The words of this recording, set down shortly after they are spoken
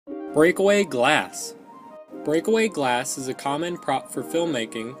Breakaway glass. Breakaway glass is a common prop for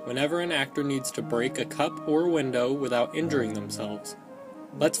filmmaking whenever an actor needs to break a cup or window without injuring themselves.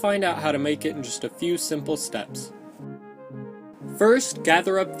 Let's find out how to make it in just a few simple steps. First,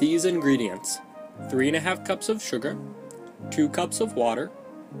 gather up these ingredients: 3½ cups of sugar, 2 cups of water,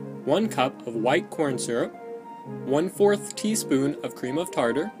 1 cup of white corn syrup, 1/4 teaspoon of cream of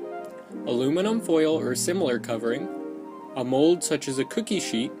tartar, aluminum foil or similar covering, a mold such as a cookie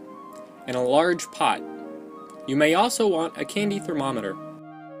sheet, and a large pot. You may also want a candy thermometer.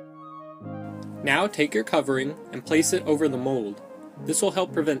 Now take your covering and place it over the mold. This will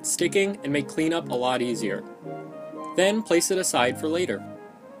help prevent sticking and make cleanup a lot easier. Then place it aside for later.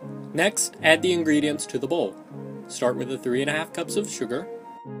 Next, add the ingredients to the bowl. Start with the 3½ cups of sugar,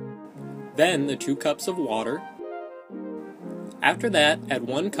 then the 2 cups of water. After that, add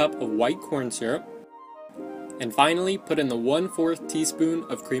 1 cup of white corn syrup, and finally put in the 1/4 teaspoon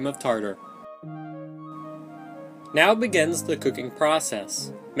of cream of tartar. Now begins the cooking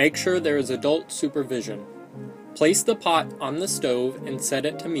process. Make sure there is adult supervision. Place the pot on the stove and set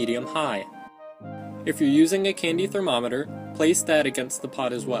it to medium-high. If you're using a candy thermometer, place that against the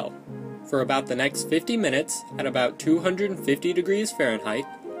pot as well. For about the next 50 minutes, at about 250 degrees Fahrenheit,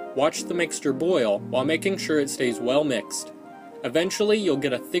 watch the mixture boil while making sure it stays well mixed. Eventually, you'll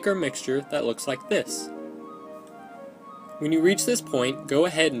get a thicker mixture that looks like this. When you reach this point, go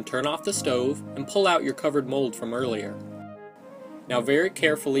ahead and turn off the stove and pull out your covered mold from earlier. Now very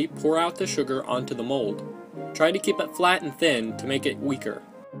carefully pour out the sugar onto the mold. Try to keep it flat and thin to make it weaker.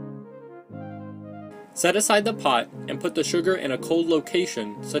 Set aside the pot and put the sugar in a cold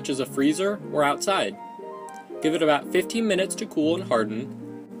location, such as a freezer or outside. Give it about 15 minutes to cool and harden.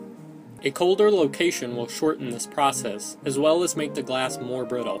 A colder location will shorten this process, as well as make the glass more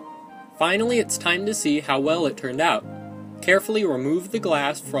brittle. Finally, it's time to see how well it turned out. Carefully remove the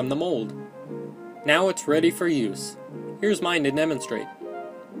glass from the mold. Now it's ready for use. Here's mine to demonstrate.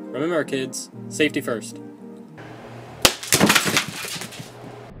 Remember kids, safety first.